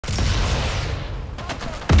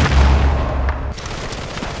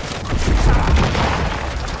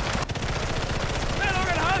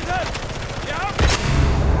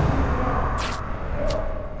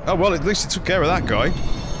Oh, well, at least it took care of that guy.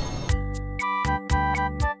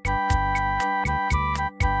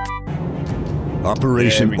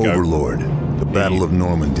 Operation Overlord, the Battle of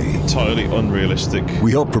Normandy. Entirely unrealistic.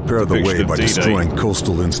 We helped prepare the way by destroying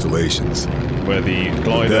coastal installations. Where the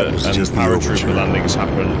glider and paratrooper landings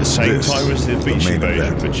happen at the same time as the beach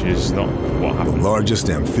invasion, which is not what happened. The largest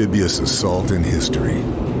amphibious assault in history.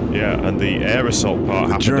 Yeah, and the air assault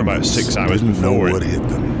part happened about 6 hours before know what hit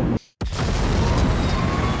them.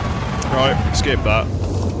 Right, skip that.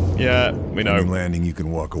 Yeah, we know. Any landing you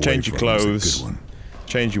can walk away Change your clothes.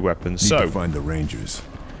 Change your weapons. Need to find the Rangers.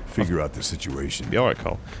 Figure out the situation. Yeah, alright,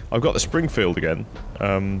 Karl. I've got the Springfield again,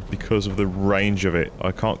 because of the range of it.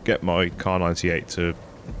 I can't get my Kar 98 to...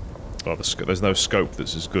 Well, there's no scope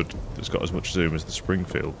that's as good, that's got as much zoom as the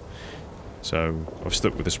Springfield. So, I've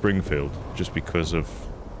stuck with the Springfield, just because of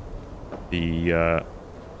the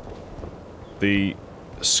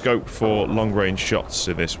scope for long-range shots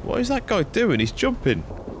in this. What is that guy doing? He's jumping.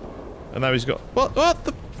 And now he's got... What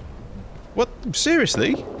the... What?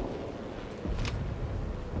 Seriously?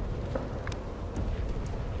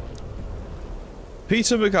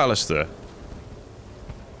 Peter McAllister.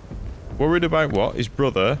 Worried about what? His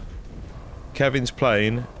brother. Kevin's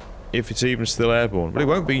plane. If it's even still airborne. Well, it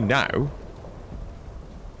won't be now.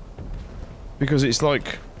 Because it's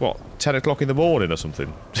like, what, 10 o'clock in the morning or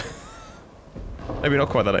something? Maybe not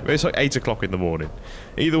quite that late. Maybe it's like 8 o'clock in the morning.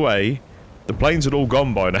 Either way, the planes had all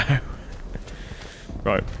gone by now.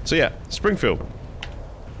 Right, so yeah, Springfield.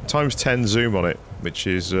 Times 10 zoom on it, which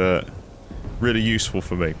is really useful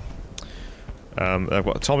for me. I've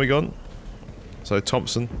got a Tommy gun, so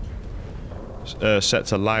Thompson, set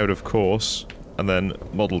to loud of course, and then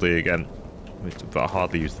Model D again. But I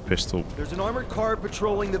hardly use the pistol. There's an armored car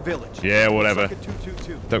patrolling the village. Yeah, whatever. Like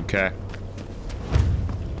 222. Don't care.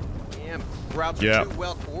 Damn, routes are too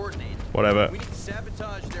well coordinated. Whatever. We need to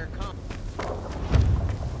sabotage their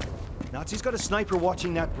Nazis got a sniper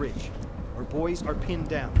watching that bridge. Our boys are pinned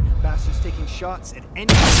down. Bastards taking shots at any...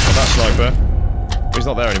 That sniper. He's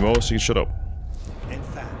not there anymore, so you shut up. And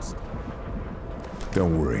fast.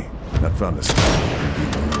 Don't worry. Not found a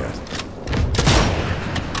sniper yet.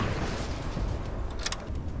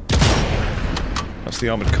 That's the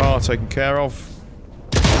armored car taken care of.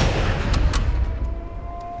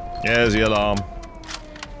 There's the alarm.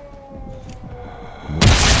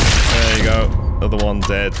 There you go. Another one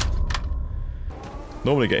dead.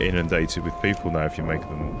 Normally get inundated with people now if you make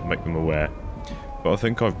them aware. But I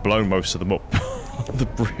think I've blown most of them up on the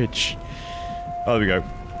bridge. Oh, there we go.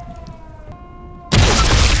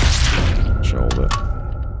 Shoulder.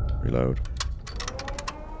 Reload.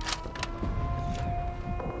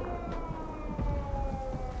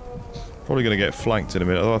 Probably going to get flanked in a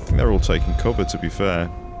minute, although I think they're all taking cover, to be fair.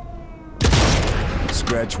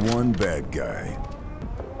 Scratch one bad guy.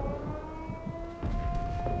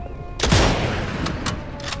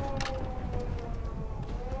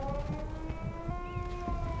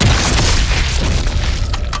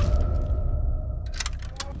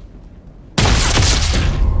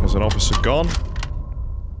 There's an officer gone.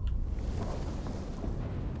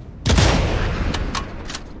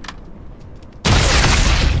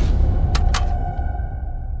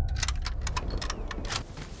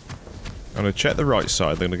 I'm going to check the right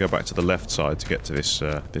side, then I'm going to go back to the left side to get to this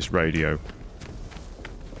this radio.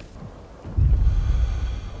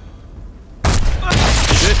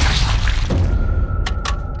 Shit!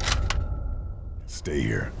 Stay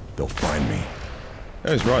here. They'll find me.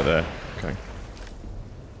 Oh, he's right there. Okay.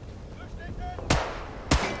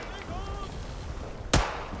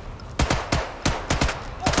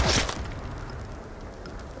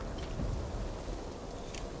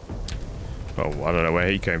 Oh, I don't know where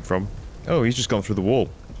he came from. Oh, he's just gone through the wall.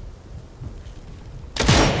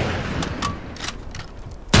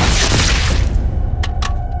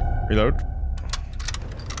 Reload.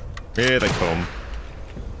 Here they come.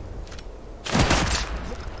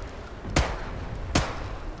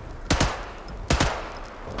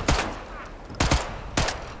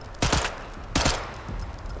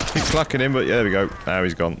 Keep clacking him, but yeah, there we go. Now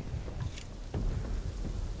he's gone.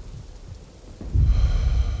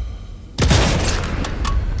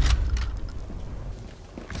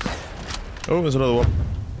 Oh, there's another one.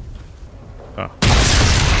 Ah,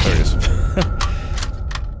 there he is.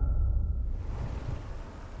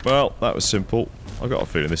 Well, that was simple. I got a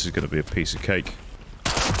feeling this is going to be a piece of cake.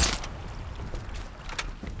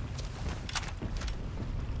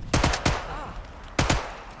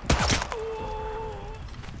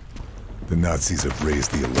 The Nazis have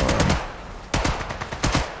raised the alarm.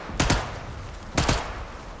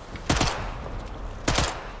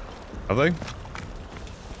 Have they?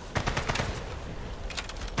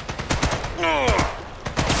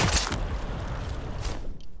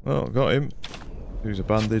 Oh, got him. Use a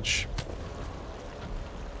bandage.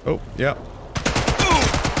 Oh, yeah.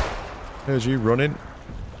 There's you running.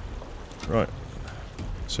 Right.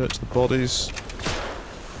 Search the bodies.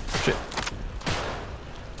 Shit.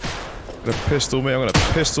 Gonna pistol me. I'm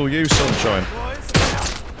gonna pistol you, sunshine.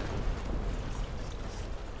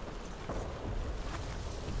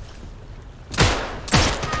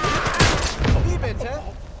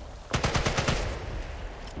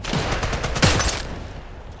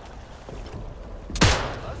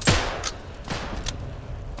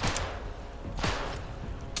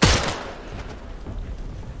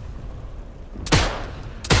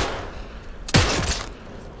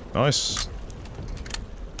 Nice.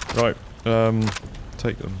 Right,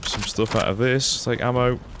 take some stuff out of this. Take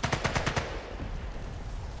ammo.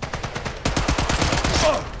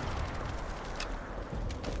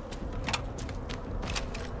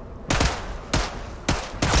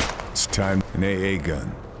 It's time. An AA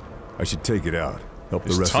gun. I should take it out. Help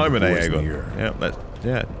the rest Time of the an boys AA in gun. here.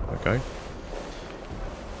 Yeah, okay.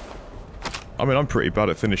 I mean, I'm pretty bad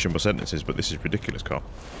at finishing my sentences, but this is ridiculous, Karl.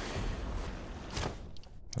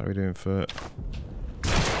 How are we doing for...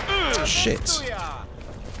 Shit!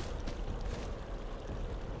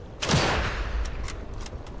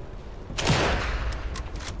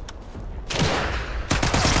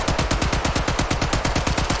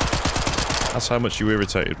 That's how much you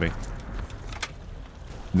irritated me.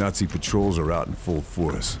 Nazi patrols are out in full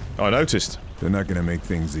force. I noticed. They're not gonna make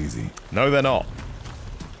things easy. No, they're not.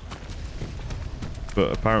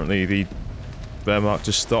 But apparently the Wehrmacht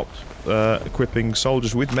just stopped equipping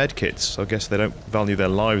soldiers with medkits. I guess they don't value their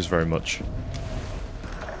lives very much.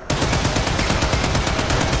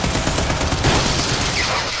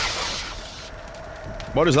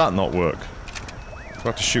 Why does that not work? I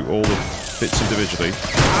have to shoot all the bits individually.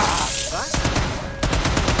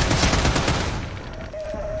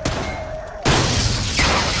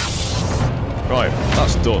 Right,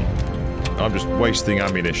 that's done. I'm just wasting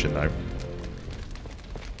ammunition now.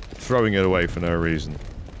 Throwing it away for no reason.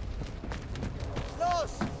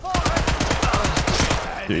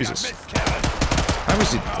 Jesus. How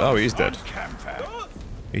is he? Oh, he's dead.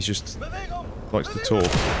 He's just likes to talk.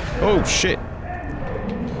 Oh, shit.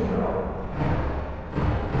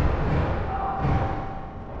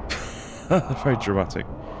 Very dramatic.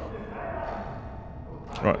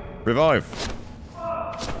 Right, revive.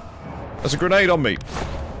 There's a grenade on me.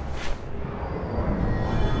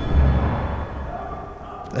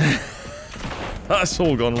 That's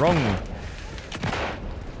all gone wrong.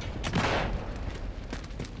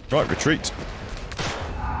 Right, retreat.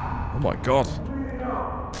 Oh my god.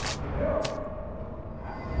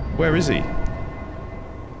 Where is he?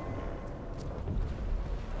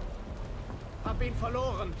 Hab ihn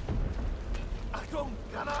verloren. Achtung,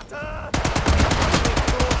 Granate!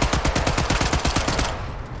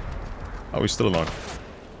 Oh, he's still alive.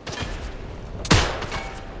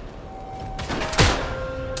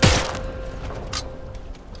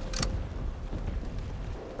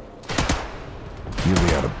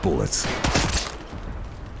 Nearly out of bullets.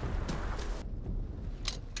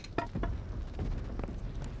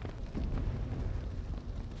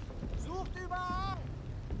 Sucht überall!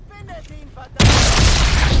 Findet ihn, verdammt!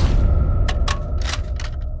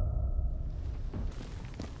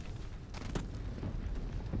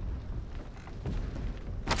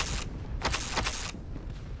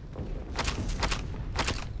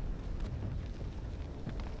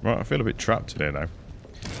 Right, I feel a bit trapped in here now.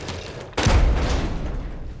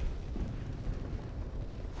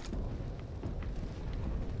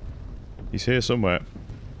 He's here somewhere.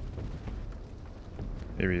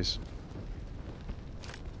 Here he is.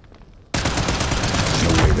 No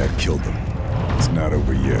way that killed them. It's not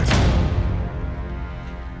over yet.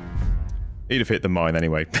 He'd have hit the mine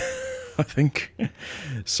anyway. I think.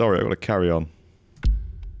 Sorry, I've got to carry on.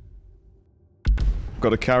 Got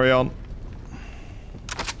to carry on.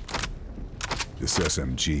 This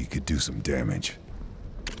SMG could do some damage.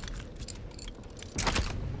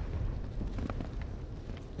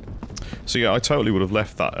 So yeah, I totally would have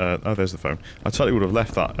left that, oh there's the phone. I totally would have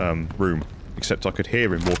left that room, except I could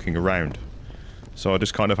hear him walking around. So I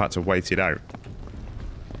just kind of had to wait it out.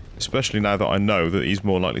 Especially now that I know that he's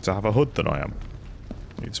more likely to have a hood than I am.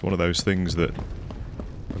 It's one of those things that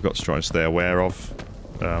I've got to try and stay aware of.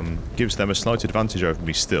 Gives them a slight advantage over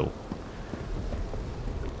me still.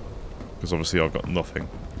 Because obviously I've got nothing.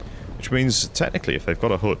 Which means, technically, if they've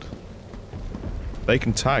got a hood, they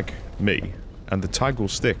can tag me, and the tag will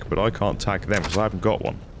stick, but I can't tag them because I haven't got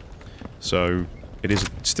one. So, it is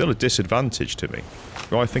still a disadvantage to me.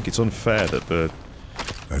 But I think it's unfair that the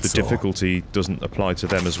That's the difficulty doesn't apply to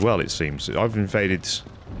them as well, it seems. I've invaded...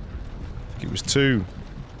 I think it was two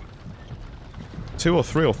or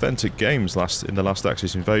three authentic games in the last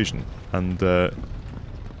Axis invasion, and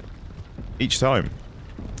each time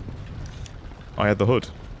I had the hood,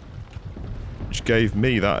 which gave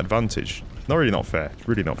me that advantage. Not fair. It's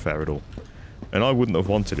really not fair at all. And I wouldn't have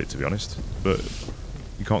wanted it, to be honest, but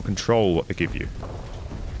you can't control what they give you.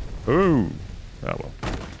 Ooh! Oh well.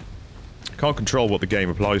 Can't control what the game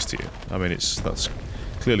applies to you. I mean, that's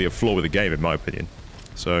clearly a flaw with the game, in my opinion.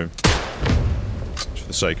 So, just for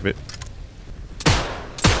the sake of it.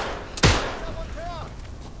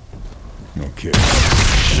 Okay.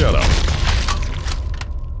 Shut up.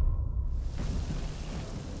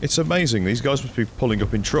 It's amazing. These guys must be pulling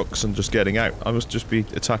up in trucks and just getting out. I must just be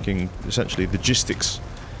attacking, essentially, logistics.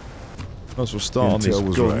 Might as well start on these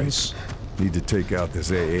guns. Right. Need to take out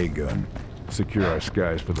this AA gun. Secure our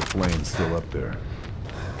skies for the planes still up there.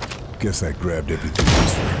 Guess I grabbed everything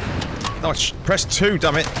useful. Oh, press 2,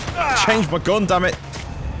 damn it! Change my gun, damn it!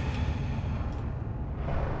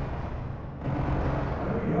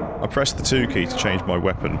 I pressed the 2 key to change my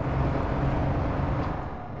weapon.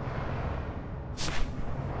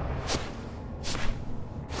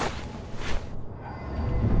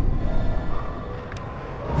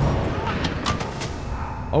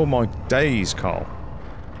 Oh my days, Karl.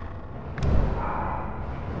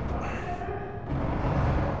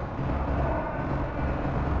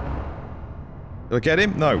 Did I get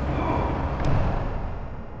him? No.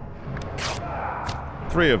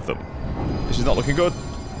 3 of them. This is not looking good.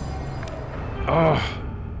 Oh.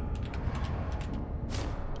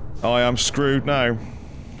 I am screwed now.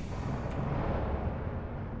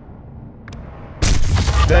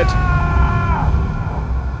 Dead.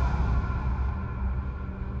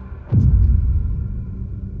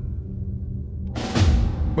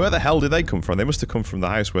 Where the hell did they come from? They must have come from the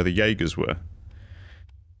house where the Jaegers were.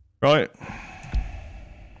 Right.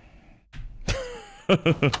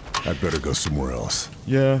 I'd better go somewhere else.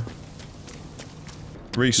 Yeah.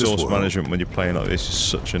 Resource management when you're playing like this is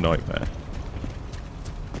such a nightmare.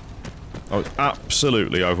 I was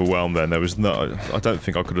absolutely overwhelmed then. There was no... I don't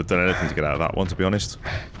think I could have done anything to get out of that one, to be honest.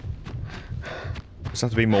 Just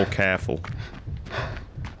have to be more careful.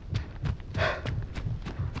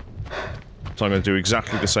 So I'm going to do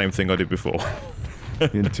exactly the same thing I did before.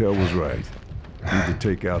 Intel was right. Need to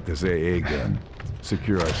take out this AA gun.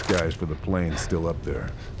 Secure our skies for the planes still up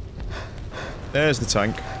there. There's the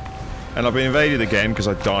tank. And I've been invaded again because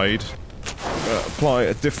I died. Apply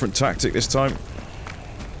a different tactic this time.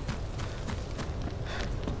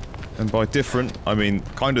 And by different, I mean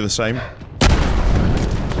kind of the same.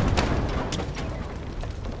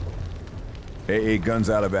 AA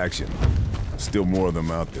guns out of action. Still more of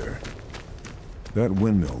them out there. That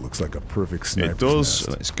windmill looks like a perfect sniper's It does, nest.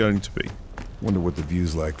 and it's going to be. Wonder what the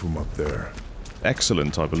view's like from up there.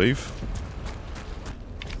 Excellent, I believe.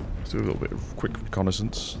 Let's do a little bit of quick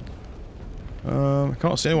reconnaissance. I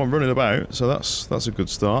can't see anyone running about, so that's a good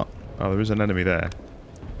start. Oh, there is an enemy there.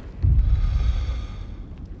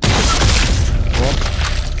 One.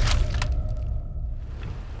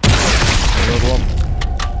 Another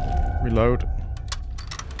one. Reload.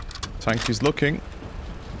 Tank is looking.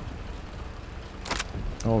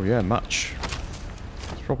 Oh yeah, match.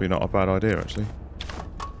 It's probably not a bad idea, actually.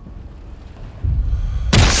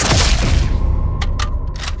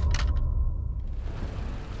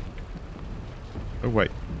 Oh,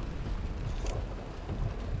 wait.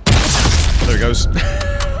 There he goes.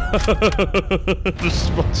 Just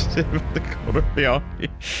spotted him in the corner behind me.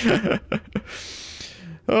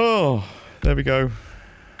 Oh, there we go.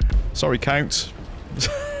 Sorry, Count.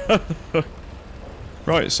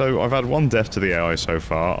 Right, so I've had 1 death to the AI so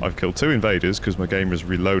far. I've killed 2 invaders because my game is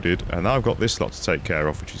reloaded, and now I've got this lot to take care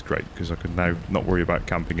of, which is great because I can now not worry about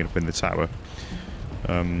camping up in the tower.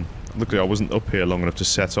 Luckily, I wasn't up here long enough to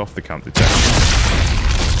set off the camp detection.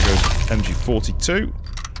 There goes MG42.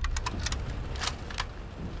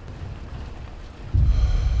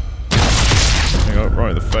 Hang on, right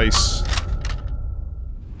in the face.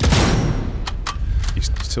 He's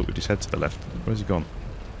tilted his head to the left. Where's he gone?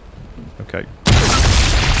 Okay.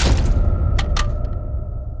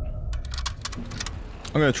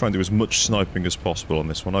 I'm going to try and do as much sniping as possible on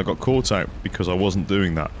this one. I got caught out because I wasn't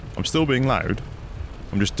doing that. I'm still being loud.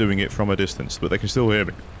 I'm just doing it from a distance, but they can still hear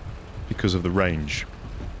me because of the range.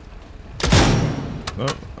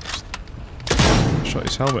 Oh, shot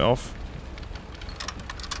his helmet off.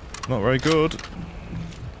 Not very good.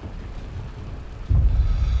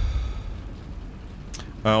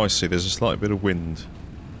 Oh, I see. There's a slight bit of wind.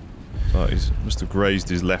 So he must have grazed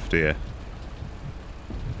his left ear.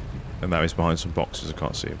 And now he's behind some boxes, I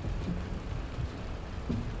can't see him.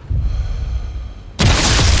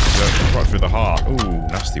 Right through the heart. Ooh,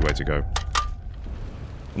 nasty way to go.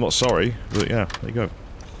 I'm not sorry, but yeah, there you go.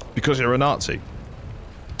 Because you're a Nazi.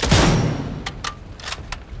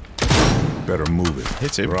 Better move it.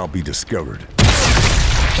 Hit him. Or I'll be discovered.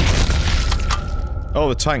 Oh,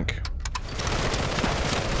 the tank.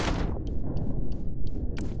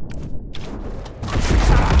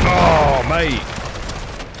 Oh, mate.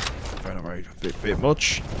 Very, bit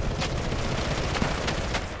much.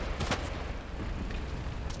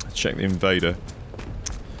 Let's check the invader.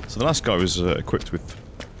 So the last guy was equipped with...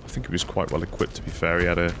 I think he was quite well equipped, to be fair. He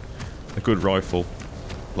had a good rifle.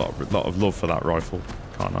 Lot of love for that rifle.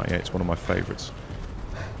 Kar 98, it's one of my favourites.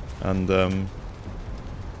 And,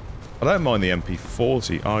 I don't mind the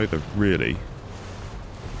MP40 either, really.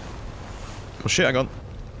 Oh shit, hang on.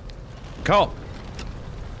 Karl!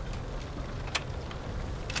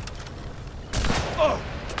 Oh.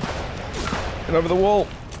 Get over the wall!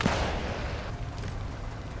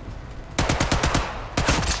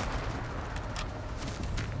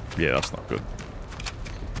 Yeah, that's not good.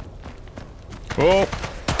 Oh!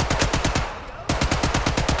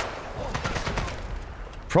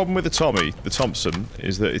 Problem with the Thompson,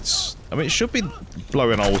 is that it's... I mean, it should be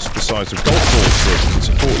blowing holes the size of golf balls. It's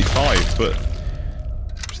a 45, but...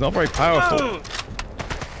 It's not very powerful.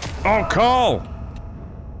 Oh, Karl!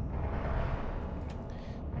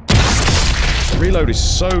 Reload is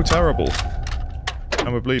so terrible.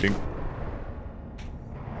 And we're bleeding.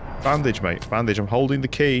 Bandage, mate. Bandage. I'm holding the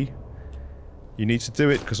key. You need to do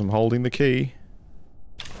it, because I'm holding the key.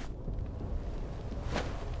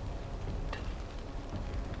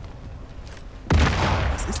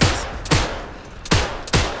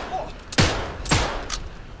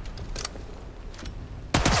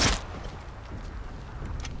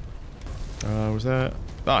 Was that?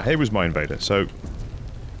 Ah, here was my invader, so...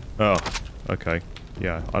 Oh, okay.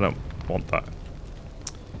 Yeah, I don't want that.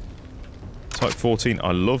 Type 14,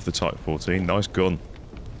 I love the Type 14, nice gun.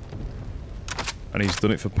 And he's done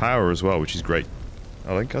it for power as well, which is great.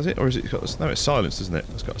 I think, has it? Or is it got... No, it's silenced, isn't it?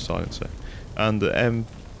 It's got a silencer. And the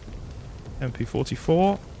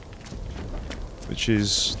MP44, which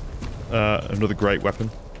is another great weapon.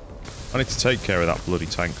 I need to take care of that bloody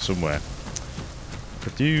tank somewhere. I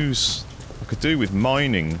could do with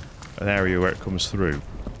mining an area where it comes through.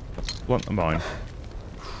 Blunt the mine.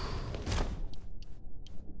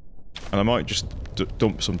 And I might just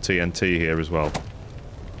dump some TNT here as well.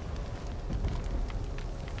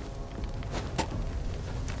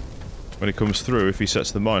 When he comes through, if he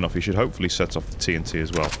sets the mine off, he should hopefully set off the TNT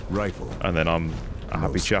as well. Rifle. And then I'm a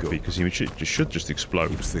happy chappy, because he should just explode.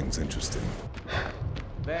 Keeps things interesting.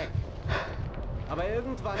 Weg. Aber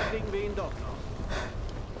irgendwann kriegen wir ihn doch noch.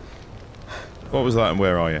 What was that and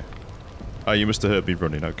where are you? Oh, you must have heard me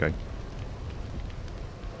running, okay.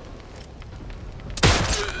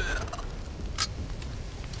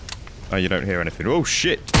 Oh, you don't hear anything. Oh,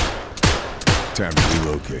 shit! Time to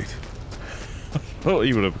relocate. I thought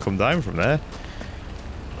he would have come down from there.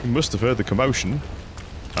 He must have heard the commotion.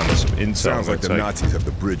 And there's some intel. Sounds like the Nazis have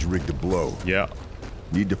the bridge rigged to blow. Yeah.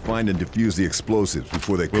 Need to find and defuse the explosives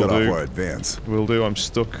before they cut off our advance. Will do. I'm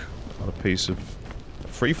stuck on a piece of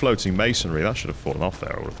free-floating masonry. That should have fallen off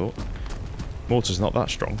there, I would have thought. Mortar's not that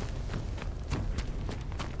strong.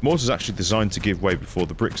 Mortar's actually designed to give way before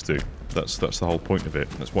the bricks do. That's the whole point of it.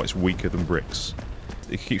 That's why it's weaker than bricks.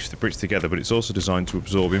 It keeps the bricks together, but it's also designed to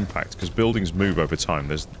absorb impact, because buildings move over time.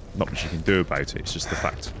 There's not much you can do about it. It's just a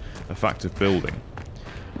fact of building.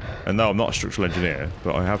 And no, I'm not a structural engineer,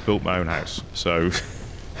 but I have built my own house, so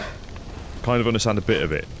kind of understand a bit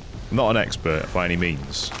of it. I'm not an expert by any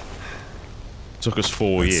means. It took us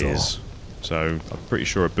 4 years, so I'm pretty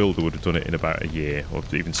sure a builder would have done it in about a year, or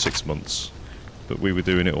even 6 months. But we were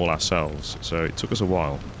doing it all ourselves, so it took us a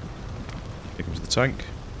while. Here comes the tank.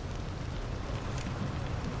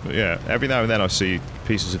 But yeah, every now and then I see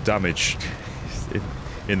pieces of damage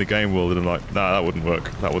in the game world, and I'm like, nah, that wouldn't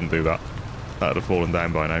work. That wouldn't do that. That would have fallen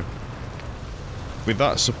down by now. With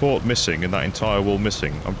that support missing and that entire wall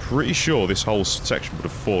missing, I'm pretty sure this whole section would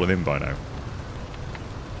have fallen in by now.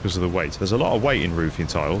 Because of the weight. There's a lot of weight in roofing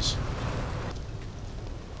tiles.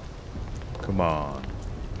 Come on.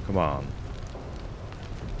 Come on.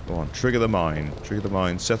 Come on, trigger the mine. Trigger the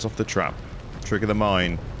mine. Set off the trap. Trigger the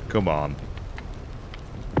mine. Come on.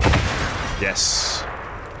 Yes.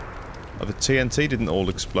 Oh, the TNT didn't all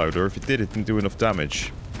explode, or if it did, it didn't do enough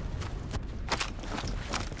damage.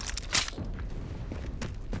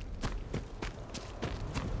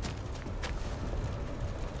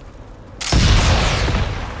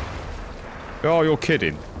 Oh, you're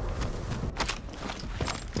kidding.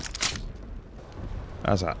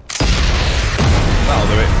 How's that? That'll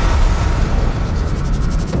do it.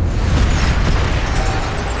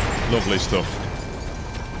 Lovely stuff.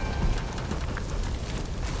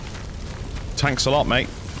 Thanks a lot, mate.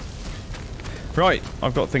 Right,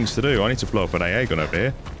 I've got things to do. I need to blow up an AA gun over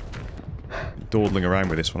here. Dawdling around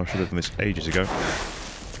with this one. I should have done this ages ago.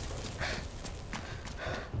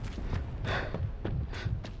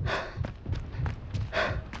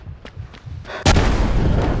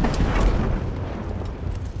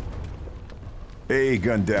 AA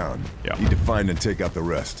gun down. Yeah. Need to find and take out the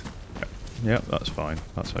rest. Yep, that's fine.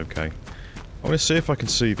 That's okay. I want to see if I can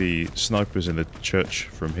see the snipers in the church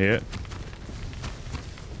from here. At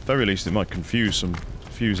the very least, it might confuse an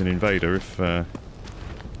invader if they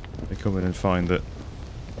come in and find that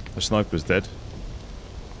the sniper's dead.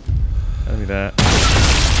 Enemy there.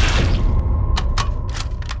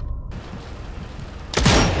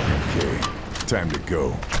 Okay, time to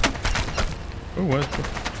go. Oh, where's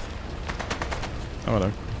the... Oh,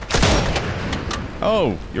 hello.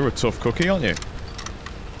 Oh, you're a tough cookie, aren't you?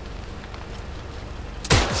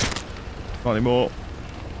 Not anymore.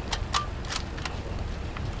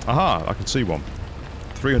 Aha, I can see one.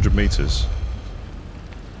 300 meters.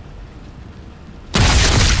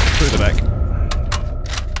 Through the neck.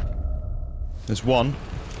 There's one.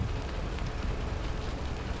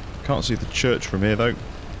 Can't see the church from here, though.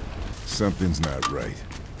 Something's not right.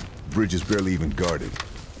 Bridge is barely even guarded.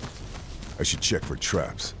 I should check for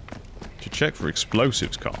traps. Should check for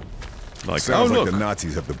explosives, Karl. Like, Sounds oh, like look. the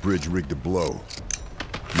Nazis have the bridge rigged to blow.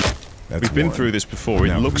 That's We've been one. through this before. It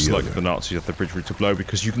Now looks the like other. the Nazis have the bridge rigged to blow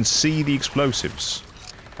because you can see the explosives.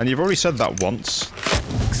 And you've already said that once.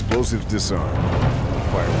 Explosives disarmed.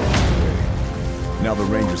 Fireworks away. Now the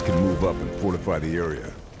Rangers can move up and fortify the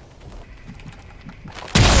area.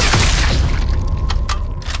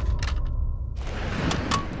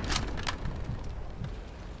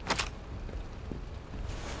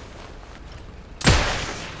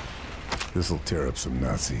 This'll tear up some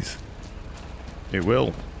Nazis. It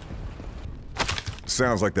will.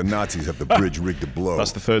 Sounds like the Nazis have the bridge rigged to blow.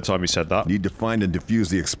 That's the third time he said that. Need to find and defuse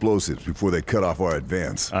the explosives before they cut off our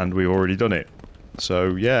advance. And we've already done it.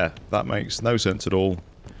 So, yeah, that makes no sense at all.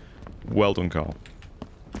 Well done, Karl.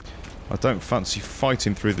 I don't fancy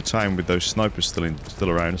fighting through the town with those snipers still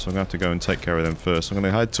around, so I'm going to have to go and take care of them first. I'm going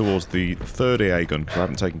to head towards the third AA gun, because I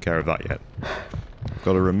haven't taken care of that yet.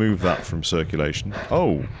 Got to remove that from circulation.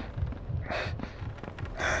 Oh!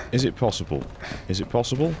 Is it possible? Is it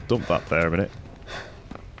possible? Dump that there a minute.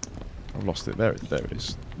 I've lost it. There it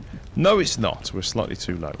is. No, it's not. We're slightly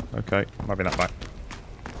too low. Okay, I'm having that back.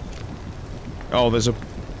 Oh, there's a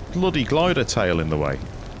bloody glider tail in the way.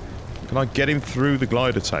 Can I get him through the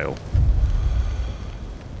glider tail?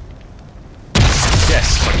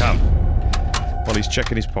 Yes, I can. While he's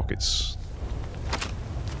checking his pockets.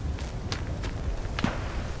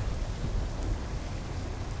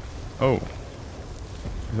 Oh.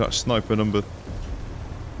 Is that sniper number...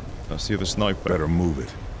 That's the other sniper. Better move it,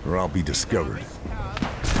 or I'll be discovered.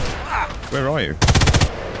 Where are you?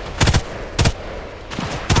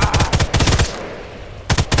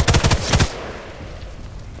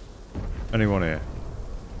 Anyone here?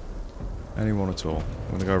 Anyone at all?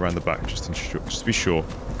 I'm gonna go around the back just to be sure.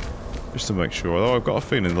 Just to make sure. Although I've got a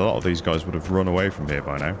feeling a lot of these guys would have run away from here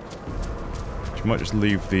by now. Which might just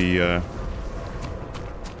leave the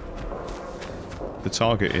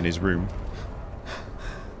target in his room.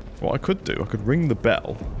 What I could do, I could ring the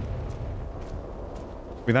bell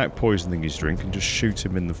without poisoning his drink and just shoot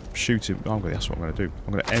him in the... Oh, that's what I'm going to do.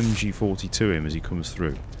 I'm going to MG42 him as he comes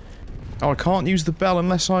through. Oh, I can't use the bell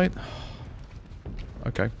unless I...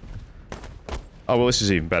 Okay. Oh, well, this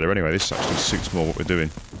is even better anyway. This actually suits more what we're doing.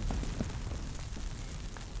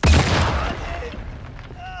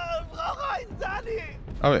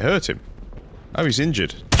 Oh, it hurt him. Oh, he's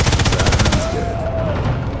injured. He's dead.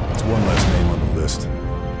 It's one less name on the list.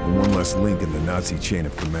 And one less link in the Nazi chain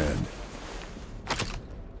of command.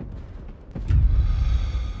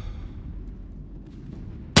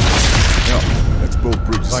 That's both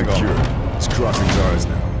bridges secured. It's crossing's ours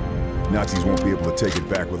now. Nazis won't be able to take it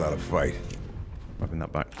back without a fight. Having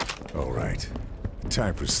that back. All right.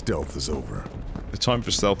 Time for stealth is over. The time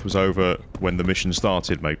for stealth was over when the mission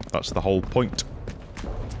started, mate. That's the whole point.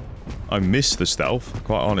 I miss the stealth,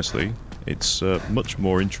 quite honestly. It's much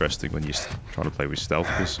more interesting when you're trying to play with stealth,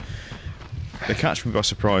 because they catch me by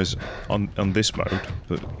surprise on this mode,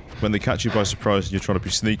 but when they catch you by surprise and you're trying to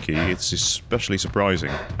be sneaky, it's especially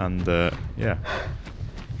surprising, and yeah.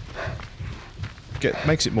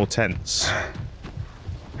 Makes it more tense.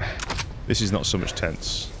 This is not so much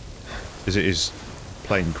tense as it is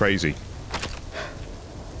plain crazy.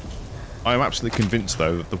 I am absolutely convinced,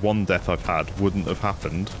 though, that the one death I've had wouldn't have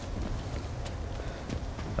happened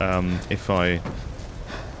if I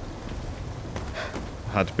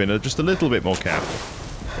had been just a little bit more careful.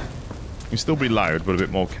 You can still be loud, but a bit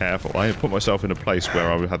more careful. I put myself in a place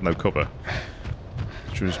where I had no cover,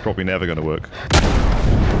 which was probably never going to work.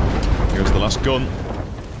 Here's the last gun.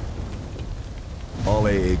 All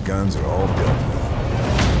AA guns are all dealt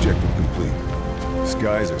with. Objective complete.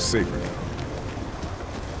 Skies are safer now.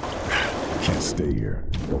 Can't stay here.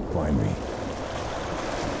 They'll find me.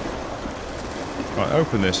 Right,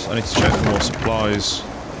 open this. I need to check for more supplies.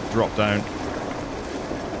 Drop down.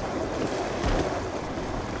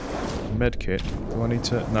 Medkit. Do I need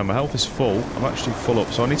to... No, my health is full. I'm actually full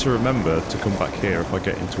up, so I need to remember to come back here if I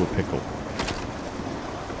get into a pickle.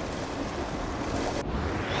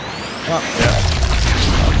 Ah, yeah.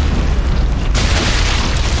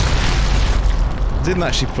 Didn't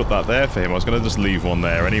actually put that there for him. I was going to just leave one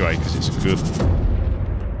there anyway, because it's a good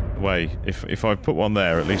way. If I put one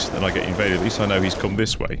there, at least, and I get invaded, at least I know he's come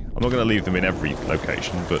this way. I'm not going to leave them in every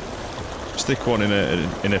location, but stick one in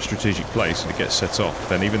a strategic place and it gets set off.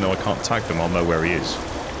 Then even though I can't tag them, I'll know where he is.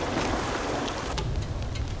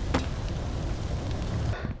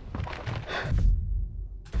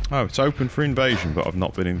 Oh, it's open for invasion, but I've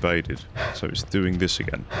not been invaded. So it's doing this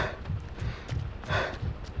again.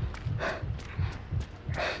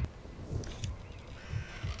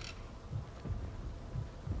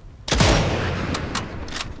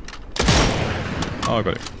 Oh, I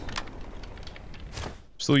got it.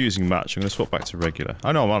 Still using match. I'm going to swap back to regular.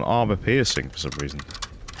 I know I'm on armor piercing for some reason.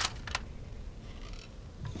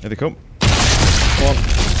 Here they come. 1,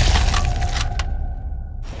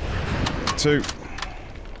 2.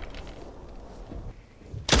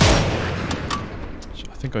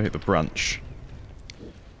 I think I hit the branch.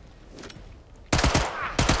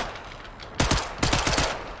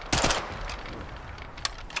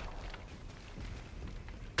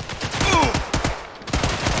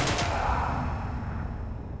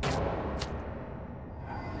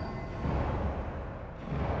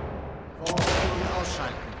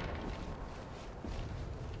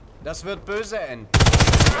 Das wird böse enden.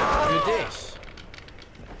 Für dich.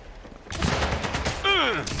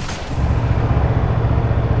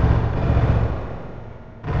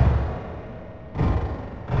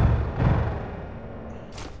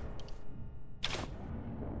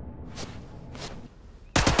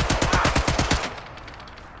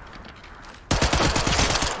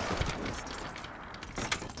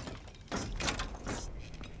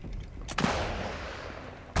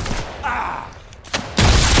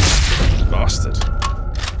 Bastard.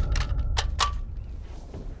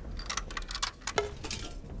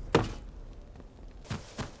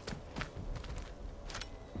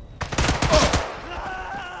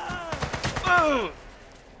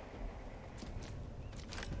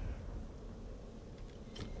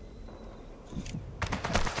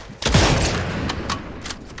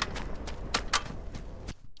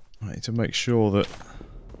 I need to make sure that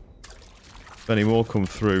if any more come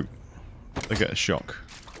through, they get a shock.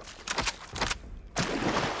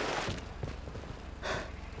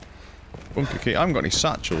 Bunker key. I haven't got any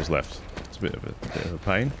satchels left. It's a bit of a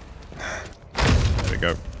pain. There we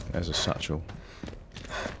go. There's a satchel.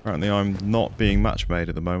 Apparently I'm not being match made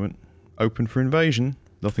at the moment. Open for invasion.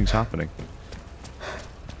 Nothing's happening.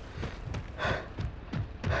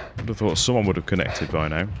 I'd have thought someone would have connected by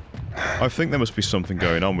now. I think there must be something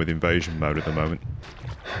going on with invasion mode at the moment.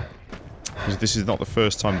 Because this is not the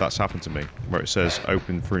first time that's happened to me, where it says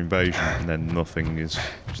open for invasion and then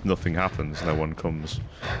nothing happens, no one comes.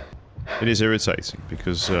 It is irritating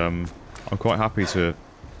because I'm quite happy to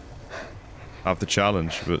have the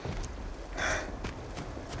challenge, but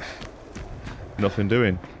nothing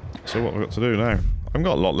doing. So what have I got to do now? I've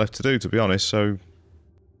got a lot left to do, to be honest, so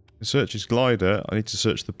search his glider. I need to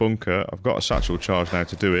search the bunker. I've got a satchel charge now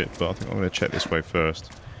to do it, but I think I'm going to check this way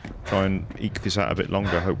first. Try and eke this out a bit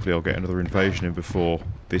longer. Hopefully I'll get another invasion in before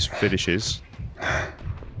this finishes.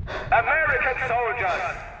 American soldiers,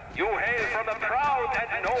 you hail from a proud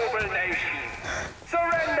and noble nation.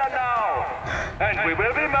 Surrender now, and we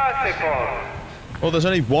will be merciful. Well, there's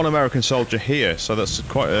only one American soldier here, so that's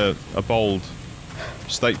quite a bold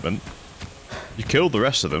statement. You killed the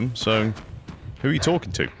rest of them, so who are you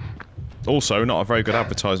talking to? Also, not a very good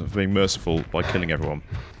advertisement for being merciful by killing everyone.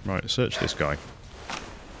 Right, search this guy.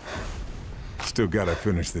 Still gotta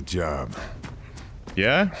finish the job.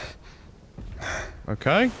 Yeah?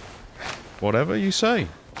 Okay. Whatever you say.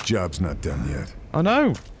 Job's not done yet. I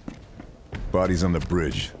know. Bodies on the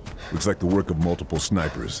bridge. Looks like the work of multiple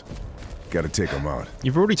snipers. Gotta take them out.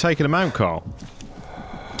 You've already taken him out, Karl.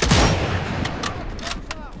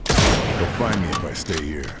 find me if I stay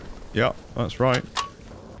here. Yeah, that's right.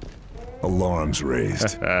 Alarms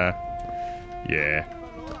raised. Yeah.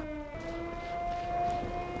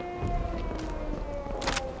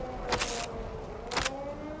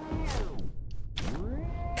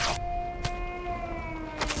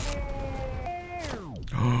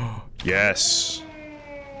 Yes.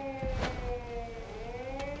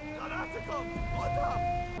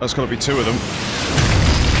 That's got to be two of them.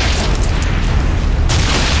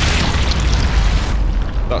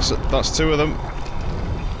 That's two of them.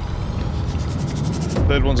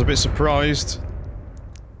 Third one's a bit surprised.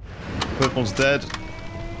 Third one's dead.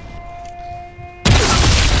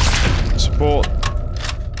 Support.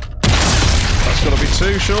 That's got to be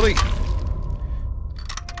two, surely.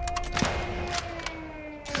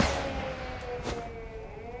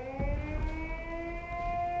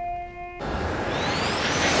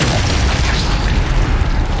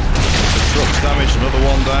 Damage, another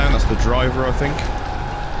one down. That's the driver, I think.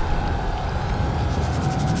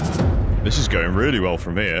 This is going really well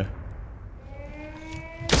from here.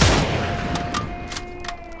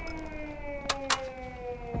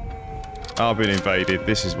 I've been invaded.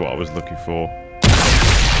 This is what I was looking for.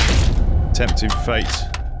 Tempting fate.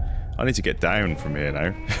 I need to get down from here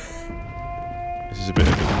now. This is a bit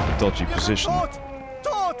of a dodgy position.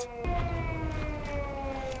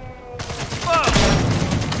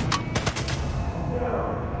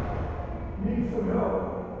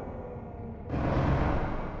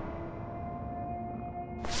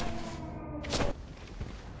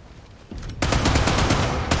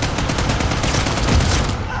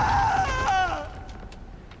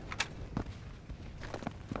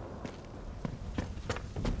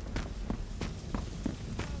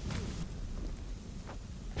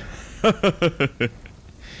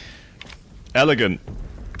 Elegant.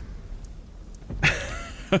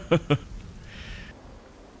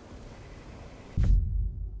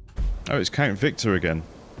 Oh, it's Count Victor again.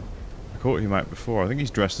 I caught him out before. I think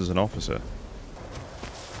he's dressed as an officer.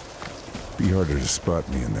 Be harder to spot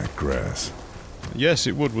me in that grass. Yes,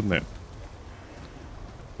 it would, wouldn't it?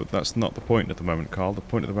 But that's not the point at the moment, Karl. The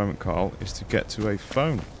point at the moment, Karl, is to get to a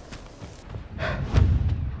phone.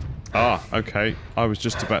 Ah, okay. I was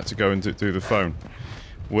just about to go and do the phone.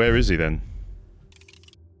 Where is he then?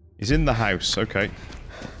 He's in the house, okay.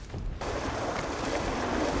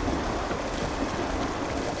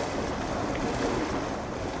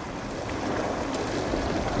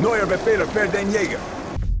 Neuer Befehl für den Jäger.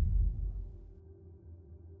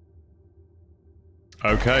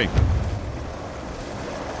 Okay.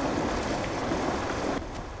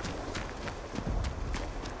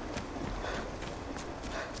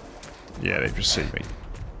 Yeah, they've just seen me.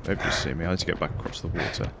 They've just seen me. I need to get back across the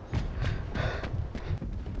water.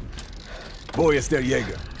 Wo ist der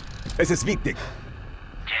Jäger? Es ist wichtig.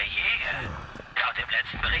 Der Jäger? Laut dem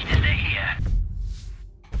letzten Bericht ist er hier.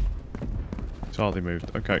 It's hardly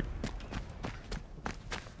moved. Okay.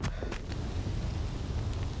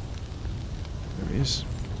 There he is.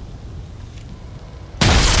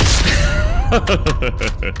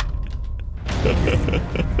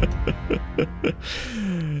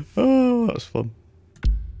 Oh, that's fun.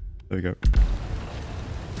 There we go.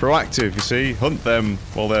 Proactive, you see? Hunt them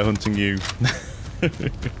while they're hunting you.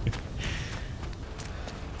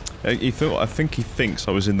 I think he thinks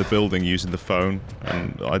I was in the building using the phone,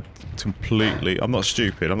 and I completely... I'm not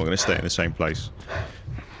stupid, I'm not going to stay in the same place.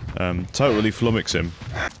 Totally flummox him.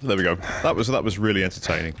 There we go. That was really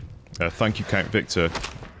entertaining. Thank you, Count Victor.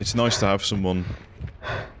 It's nice to have someone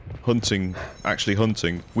actually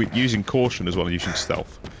hunting, using caution as well as using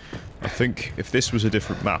stealth. I think if this was a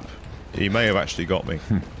different map, he may have actually got me.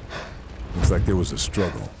 Looks like there was a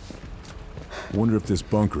struggle. Wonder if this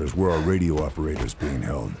bunker is where our radio operator's being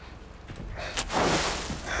held.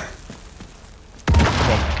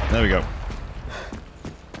 Come on, there we go.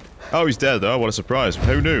 Oh, he's dead though, what a surprise.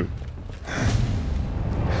 Who knew?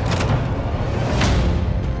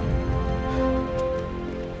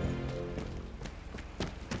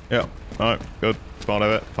 Yeah, alright, good. Fine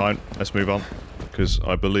of it. Fine, let's move on. Because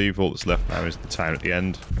I believe all that's left now is the town at the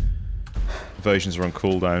end. Invasions are on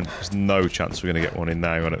cooldown. There's no chance we're going to get one in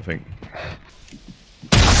now, I don't think.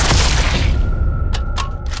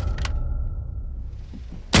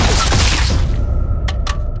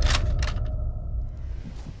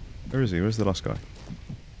 Where is he? Where's the last guy?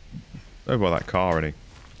 Over by that car, isn't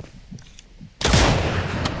he?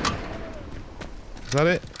 Is that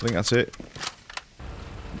it? I think that's it.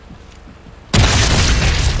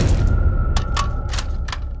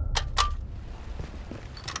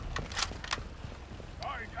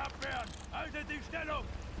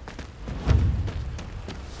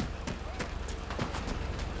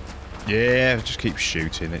 Yeah, just keep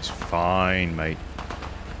shooting. It's fine, mate.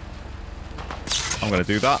 I'm going to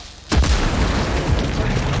do that.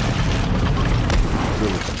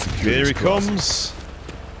 Here he comes.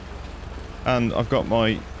 And I've got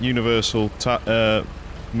my universal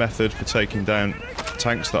method for taking down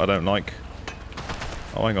tanks that I don't like.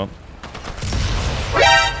 Oh, hang on.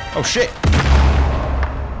 Oh, shit!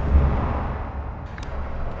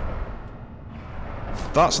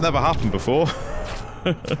 That's never happened before.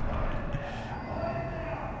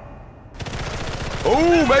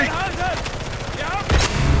 Oh, mate!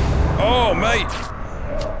 Oh, mate!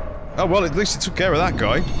 Oh, well, at least he took care of that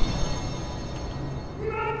guy.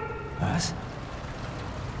 What?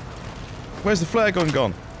 Where's the flare gun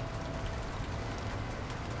gone?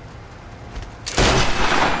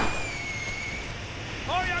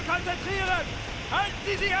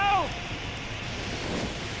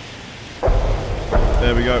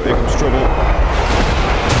 There we go, here comes trouble.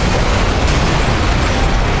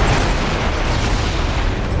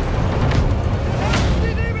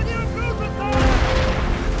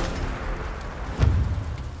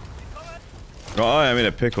 Oh, I am in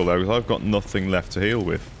a pickle though, because I've got nothing left to heal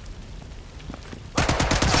with.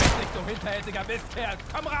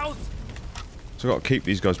 So I've got to keep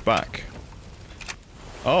these guys back.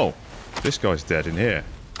 Oh, this guy's dead in here.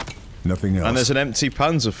 Nothing else. And there's an empty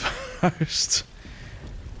panzerfaust.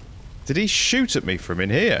 Did he shoot at me from in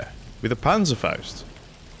here with a panzerfaust?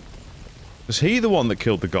 Was he the one that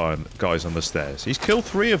killed the guys on the stairs? He's killed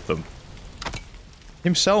 3 of them.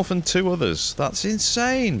 Himself and 2 others. That's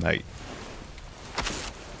insane, mate.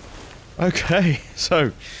 Okay,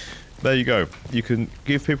 so there you go. You can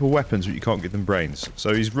give people weapons, but you can't give them brains.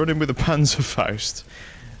 So he's running with a panzerfaust,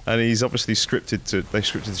 and he's obviously scripted to. They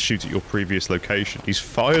scripted to shoot at your previous location. He's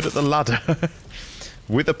fired at the ladder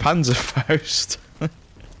with a panzerfaust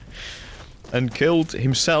and killed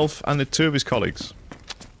himself and the 2 of his colleagues.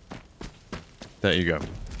 There you go.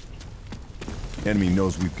 Enemy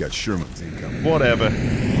knows we've got Shermans incoming. Whatever.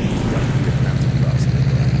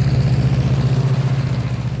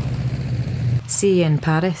 See you in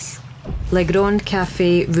Paris. Le Grand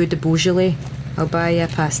Café Rue de Beaujolais. I'll buy you a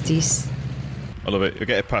pastis. I love it. He'll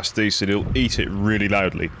get a pastis and he'll eat it really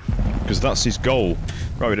loudly. Because that's his goal.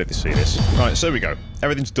 Right, we don't need to see this. Right, so there we go.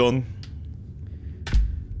 Everything's done.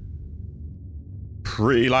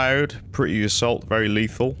 Pretty loud. Pretty assault. Very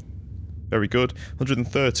lethal. Very good.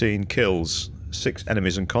 113 kills. 6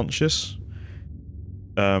 enemies unconscious.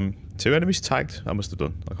 2 enemies tagged. I must have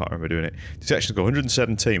done. I can't remember doing it. Detection score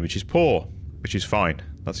 117, which is poor. Which is fine.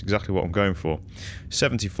 That's exactly what I'm going for.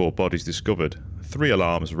 74 bodies discovered. 3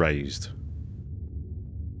 alarms raised.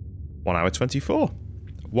 1 hour 24.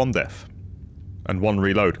 1 death. And 1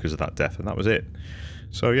 reload because of that death, and that was it.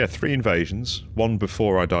 So yeah, 3 invasions. 1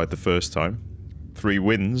 before I died the first time. 3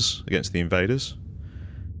 wins against the invaders.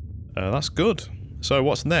 That's good. So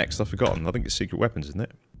what's next? I've forgotten. I think it's secret weapons, isn't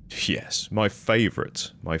it? Yes, my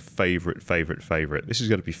favourite. My favourite. This is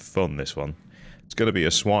going to be fun, this one. It's going to be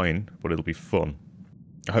a swine, but it'll be fun.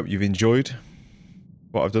 I hope you've enjoyed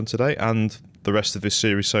what I've done today and the rest of this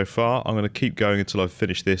series so far. I'm going to keep going until I've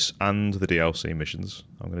finished this and the DLC missions.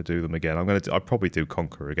 I'm going to do them again. I'll probably do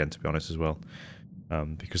Conqueror again, to be honest, as well.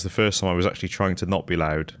 Because the first time I was actually trying to not be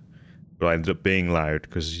loud, but I ended up being loud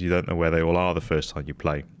because you don't know where they all are the first time you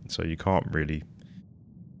play. So you can't really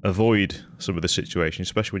avoid some of the situations,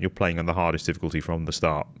 especially when you're playing on the hardest difficulty from the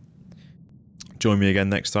start. Join me again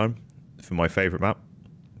next time for my favourite map,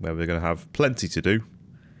 where we're going to have plenty to do,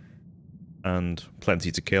 and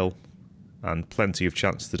plenty to kill, and plenty of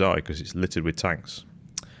chance to die, because it's littered with tanks.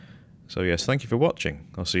 So yes, thank you for watching.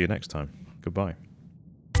 I'll see you next time. Goodbye.